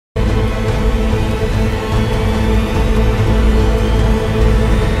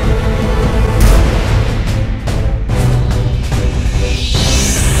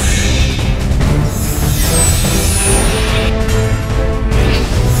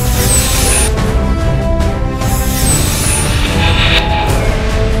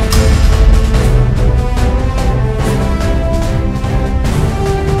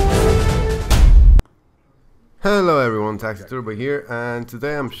Turbo here, and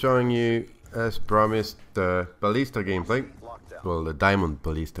today I'm showing you, as promised, the Ballista gameplay. Well, the Diamond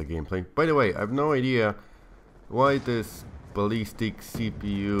Ballista gameplay. By the way, I have no idea why this ballistic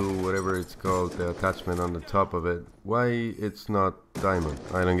CPU, whatever it's called, the attachment on the top of it, why it's not diamond.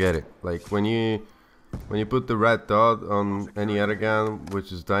 I don't get it. Like when you put the red dot on any other gun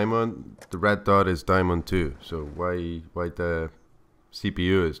which is diamond, the red dot is diamond too. So why the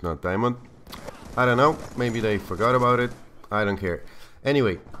CPU is not diamond? I don't know, maybe they forgot about it, I don't care.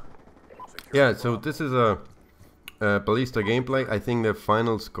 Anyway, yeah, so this is a Ballista gameplay. I think the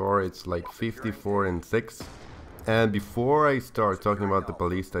final score it's like 54-6. And before I start talking about the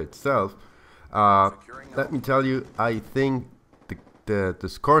Ballista itself, let me tell you, I think the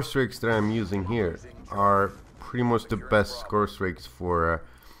score streaks that I'm using here are pretty much the best score streaks for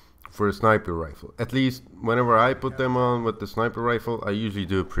a sniper rifle. At least whenever I put them on with the sniper rifle, I usually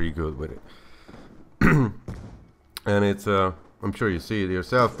do pretty good with it. And it's I'm sure you see it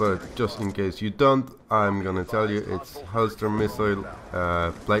yourself, but just in case you don't, I'm gonna tell you it's Hellstorm missile,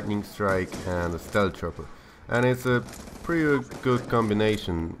 lightning strike, and a stealth chopper. And it's a pretty good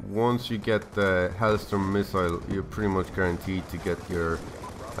combination. Once you get the Hellstorm missile, you're pretty much guaranteed to get your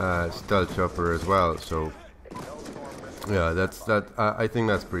stealth chopper as well. So yeah, I think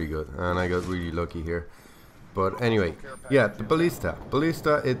that's pretty good, and I got really lucky here. But anyway, yeah, the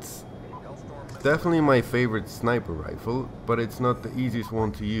Ballista, it's definitely my favorite sniper rifle, but it's not the easiest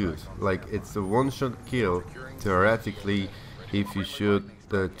one to use. Like, it's a one-shot kill theoretically if you shoot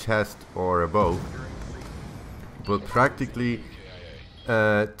the chest or above, but practically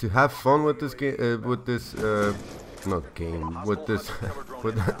to have fun with this game, with this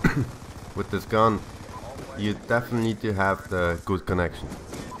with this gun, you definitely need to have the good connection.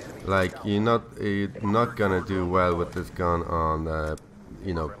 Like, you're not gonna do well with this gun on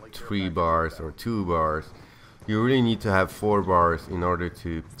you know, 3 bars or 2 bars. You really need to have 4 bars in order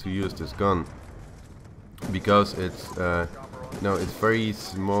to use this gun, because it's you know, it's very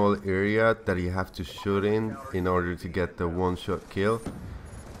small area that you have to shoot in order to get the one-shot kill,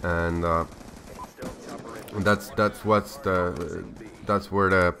 and that's where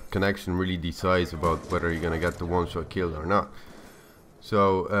the connection really decides about whether you're gonna get the one-shot kill or not.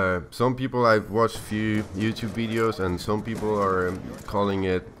 So some people, I've watched few YouTube videos, and some people are calling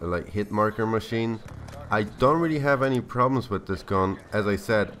it like hit marker machine. I don't really have any problems with this gun, as I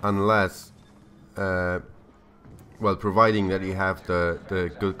said, unless well, providing that you have the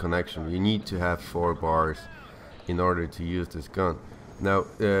good connection. You need to have 4 bars in order to use this gun. Now,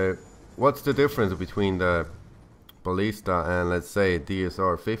 what's the difference between the Ballista and, let's say,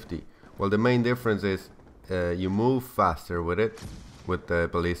 DSR 50? Well, the main difference is you move faster with it, with the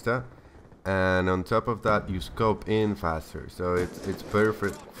Ballista, and on top of that you scope in faster. So it's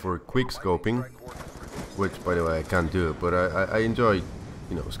perfect for quick scoping, which, by the way, I can't do, but I enjoy,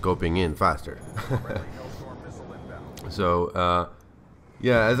 you know, scoping in faster. So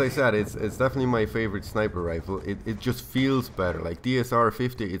yeah, as I said, it's definitely my favorite sniper rifle. It just feels better. Like DSR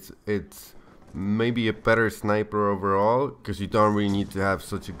 50, it's maybe a better sniper overall, because you don't really need to have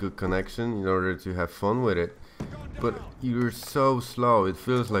such a good connection in order to have fun with it. But you're so slow, it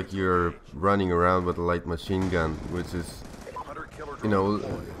feels like you're running around with a light machine gun, which is, you know,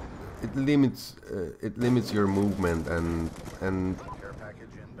 it limits your movement, and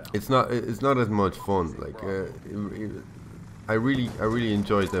it's not as much fun. Like I really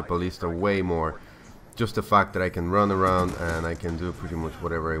enjoy the Ballista way more. Just the fact that I can run around and I can do pretty much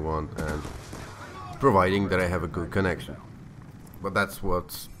whatever I want, and providing that I have a good connection. But that's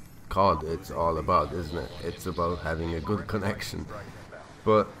what's COD it's all about, isn't it? It's about having a good connection.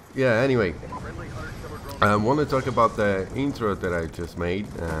 But yeah, anyway, I want to talk about the intro that I just made,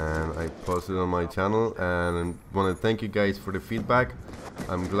 and I posted on my channel, and I want to thank you guys for the feedback.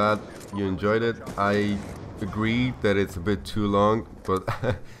 I'm glad you enjoyed it. I agree that it's a bit too long, but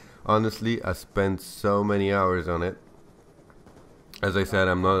honestly, I spent so many hours on it. As I said,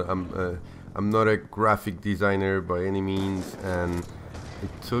 I'm not a graphic designer by any means, and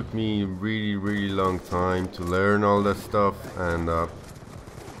it took me really long time to learn all that stuff, and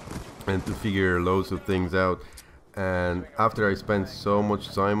to figure loads of things out. And after I spent so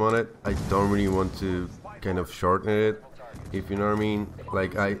much time on it, I don't really want to kind of shorten it, if you know what I mean.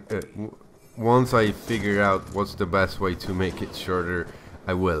 Like, once I figure out what's the best way to make it shorter,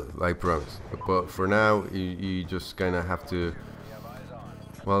 I will, I promise. But for now, you just kind of have to,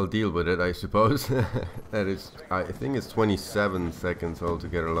 well, deal with it, I suppose. That is, I think it's 27 seconds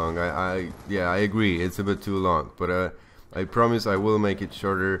altogether long. Yeah, I agree, it's a bit too long, but I promise I will make it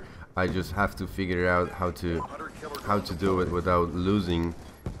shorter. I just have to figure out how to do it without losing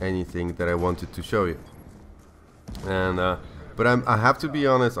anything that I wanted to show you. And but I have to be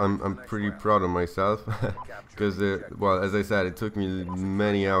honest, I'm pretty proud of myself because well, as I said, it took me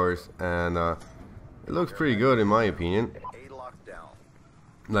many hours, and it looks pretty good in my opinion.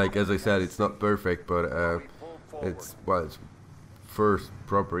 Like, as I said, it's not perfect, but it's, well, it's first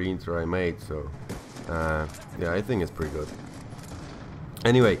proper intro I made, so yeah, I think it's pretty good.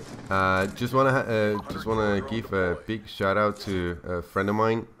 Anyway, just wanna give a big shout out to a friend of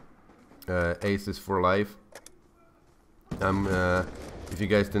mine, Aces for Life. If you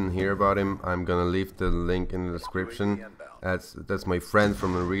guys didn't hear about him, I'm gonna leave the link in the description. That's my friend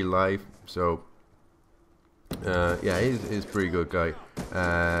from the real life. So yeah, he's a pretty good guy,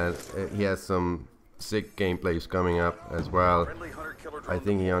 and he has some sick gameplays coming up as well. I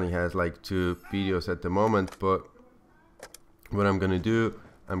think he only has like 2 videos at the moment, but what I'm gonna do,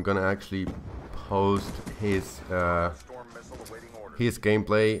 I'm gonna actually post his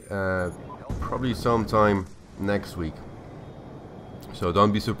gameplay probably sometime next week. So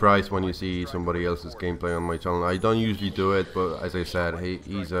don't be surprised when you see somebody else's gameplay on my channel. I don't usually do it, but as I said,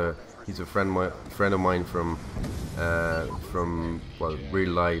 he's a friend of mine from well,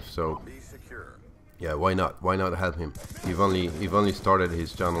 real life. So yeah, why not help him? We've only started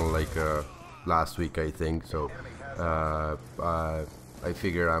his channel like last week, I think. So I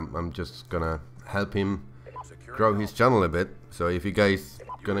figure I'm just gonna help him grow his channel a bit. So if you guys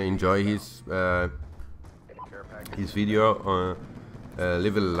gonna enjoy his video,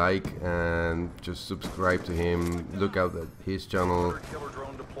 leave a like and just subscribe to him. Look out at his channel.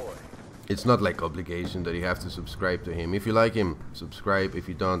 It's not like obligation that you have to subscribe to him. If you like him, subscribe. If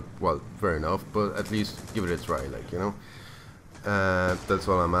you don't, well, fair enough, but at least give it a try, like, you know. That's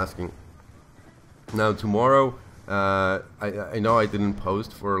all I'm asking. Now tomorrow, I know I didn't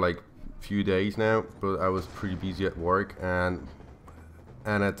post for like few days now, but I was pretty busy at work, and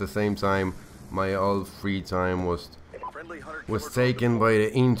at the same time my all free time was taken by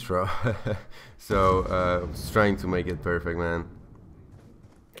the intro. So I was trying to make it perfect, man.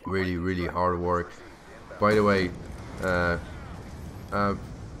 Really hard work. By the way,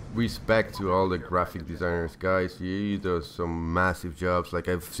 respect to all the graphic designers, guys. You do some massive jobs. Like,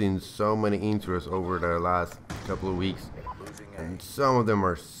 I've seen so many intros over the last couple of weeks, and some of them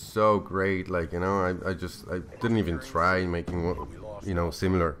are so great. Like, you know, I didn't even try making one, you know,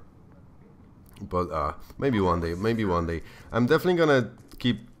 similar. But maybe one day. I'm definitely gonna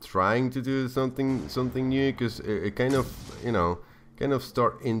keep trying to do something new, because it kind of, you know,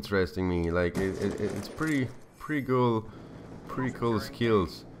 start interesting me. Like, it's pretty cool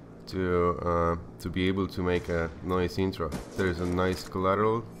skills to be able to make a nice intro. There's a nice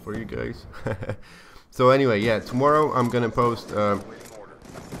collateral for you guys. So anyway, yeah, tomorrow I'm gonna post a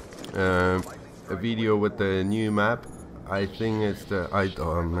video with the new map. I think it's the,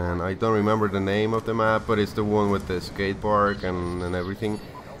 oh man, I don't remember the name of the map, but it's the one with the skate park and everything.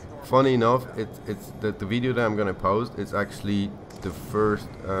 Funny enough, it's the video that I'm gonna post. It's actually the first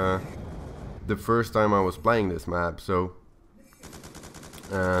time I was playing this map. So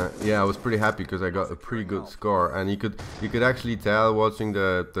yeah, I was pretty happy because I got a pretty good score, and you could actually tell watching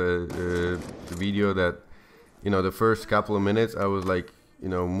the video that, you know, the first couple of minutes I was like, you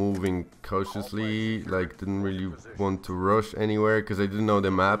know, moving cautiously, like didn't really want to rush anywhere because I didn't know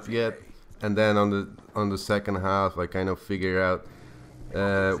the map yet. And then on the second half, I kind of figured out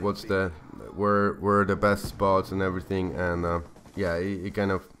where the best spots and everything, and yeah, it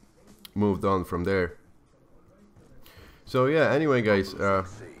kind of moved on from there. So yeah, anyway, guys,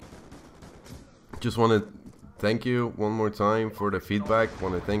 just want to thank you one more time for the feedback.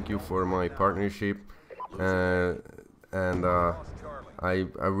 Want to thank you for my partnership, and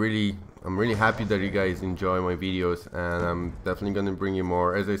I'm really happy that you guys enjoy my videos, and I'm definitely gonna bring you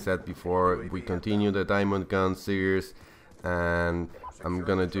more. As I said before, we continue the Diamond Gun series, and I'm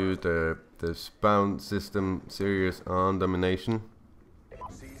gonna do the spawn system series on domination.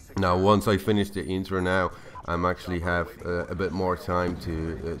 Now, once I finish the intro now, I'm actually have a bit more time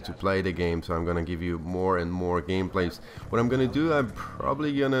to play the game, so I'm gonna give you more and more gameplays. What I'm gonna do, I'm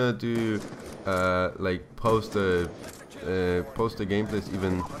probably gonna do like post the gameplays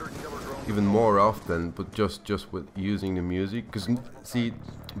even more often, but just with using the music. Because see,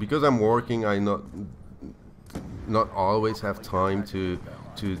 because I'm working, I not always have time to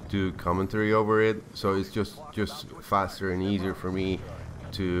do commentary over it, so it's just faster and easier for me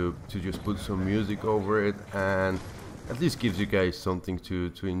to just put some music over it, and at least gives you guys something to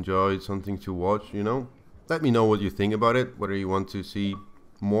enjoy, something to watch, you know. Let me know what you think about it, whether you want to see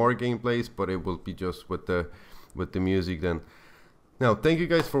more gameplays, but it will be just with the music then. Now, thank you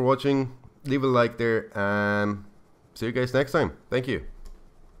guys for watching. Leave a like there, and see you guys next time. Thank you.